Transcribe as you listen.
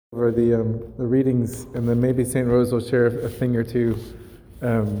over the readings, and then maybe St. Rose will share a thing or two.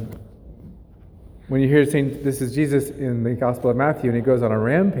 When you hear this is Jesus in the Gospel of Matthew, and he goes on a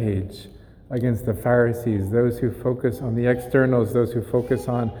rampage against the Pharisees, those who focus on the externals, those who focus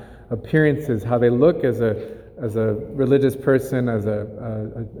on appearances, how they look as a religious person, as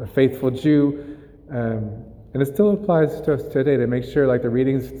a faithful Jew. And it still applies to us today to make sure, like the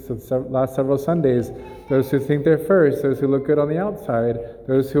readings the last several Sundays, those who think they're first, those who look good on the outside,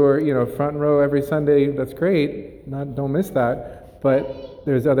 those who are, front row every Sunday, that's great, don't miss that. But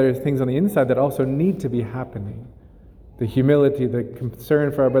there's other things on the inside that also need to be happening. The humility, the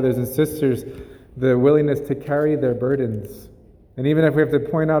concern for our brothers and sisters, the willingness to carry their burdens. And even if we have to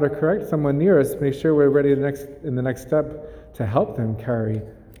point out or correct someone near us, make sure we're ready in the next step to help them carry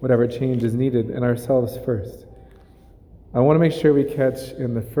whatever change is needed, and ourselves first. I want to make sure we catch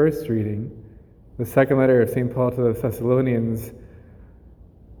in the first reading, the second letter of St. Paul to the Thessalonians,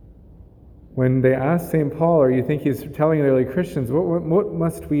 when they ask St. Paul, or you think he's telling the early Christians, what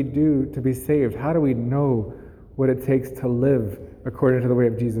must we do to be saved? How do we know what it takes to live according to the way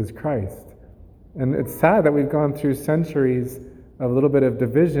of Jesus Christ? And it's sad that we've gone through centuries of a little bit of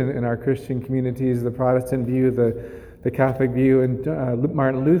division in our Christian communities, the Protestant view, the Catholic view, and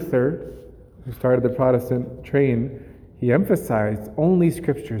Martin Luther, who started the Protestant train, he emphasized only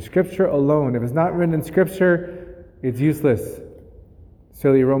Scripture alone. If it's not written in Scripture, it's useless.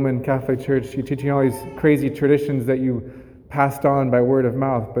 Silly Roman Catholic Church, you're teaching all these crazy traditions that you passed on by word of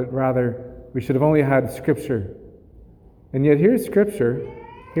mouth, but rather we should have only had Scripture. And yet here's Scripture,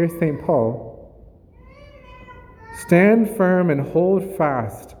 here's St. Paul. Stand firm and hold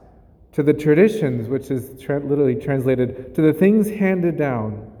fast to the traditions, which is literally translated, to the things handed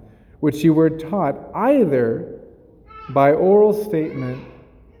down, which you were taught either by oral statement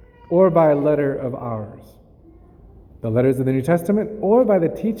or by a letter of ours. The letters of the New Testament, or by the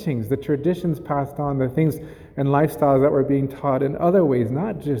teachings, the traditions passed on, the things and lifestyles that were being taught in other ways,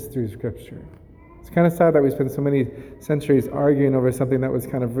 not just through Scripture. It's kind of sad that we spend so many centuries arguing over something that was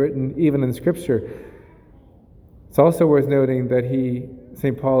kind of written even in Scripture. It's also worth noting that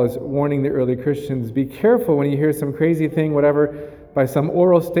St. Paul is warning the early Christians, be careful when you hear some crazy thing, whatever, by some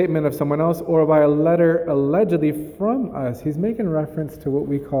oral statement of someone else or by a letter allegedly from us. He's making reference to what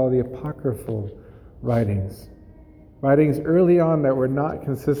we call the apocryphal writings. Writings early on that were not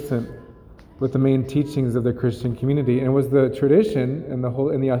consistent with the main teachings of the Christian community. And it was the tradition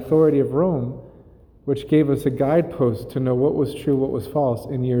and the authority of Rome which gave us a guidepost to know what was true, what was false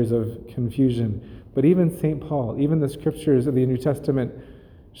in years of confusion. But even St. Paul, even the Scriptures of the New Testament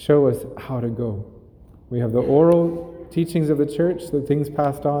show us how to go. We have the oral teachings of the church, the things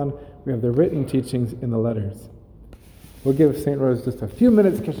passed on. We have the written teachings in the letters. We'll give St. Rose just a few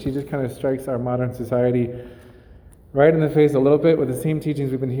minutes because she just kind of strikes our modern society right in the face a little bit with the same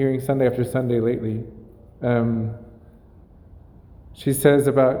teachings we've been hearing Sunday after Sunday lately. She says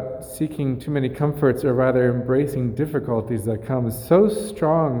about seeking too many comforts, or rather embracing difficulties that come. So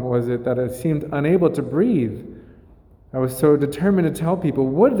strong was it that I seemed unable to breathe. I was so determined to tell people,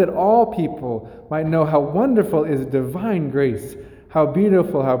 would that all people might know how wonderful is divine grace, how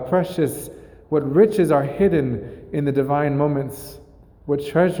beautiful, how precious, what riches are hidden in the divine moments, what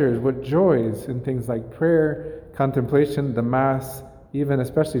treasures, what joys in things like prayer, contemplation, the Mass, even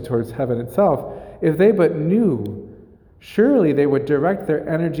especially towards heaven itself. If they but knew, surely they would direct their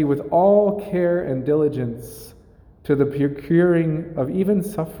energy with all care and diligence to the procuring of even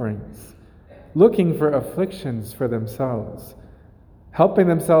sufferings, looking for afflictions for themselves, helping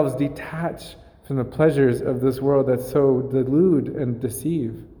themselves detach from the pleasures of this world that so delude and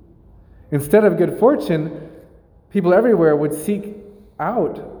deceive. Instead of good fortune, people everywhere would seek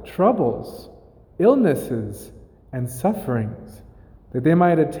out troubles, illnesses, and sufferings, that they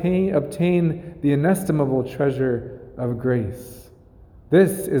might obtain the inestimable treasure of grace.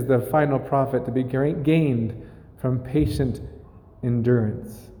 This is the final profit to be gained from patient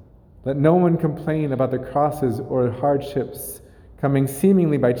endurance. Let no one complain about the crosses or hardships coming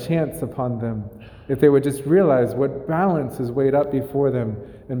seemingly by chance upon them, if they would just realize what balance is weighed up before them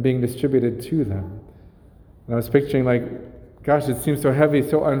and being distributed to them. And I was picturing gosh, it seems so heavy,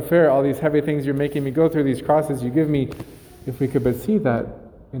 so unfair, all these heavy things you're making me go through, these crosses you give me. If we could but see that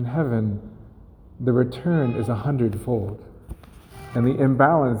in heaven, the return is 100-fold. And the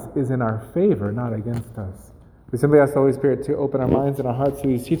imbalance is in our favor, not against us. We simply ask the Holy Spirit to open our minds and our hearts to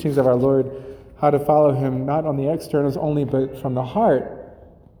these teachings of our Lord, how to follow Him, not on the externals only, but from the heart,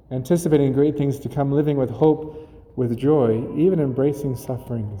 anticipating great things to come, living with hope, with joy, even embracing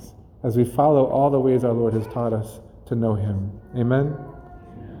sufferings, as we follow all the ways our Lord has taught us to know Him. Amen?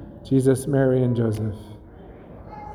 Jesus, Mary, and Joseph.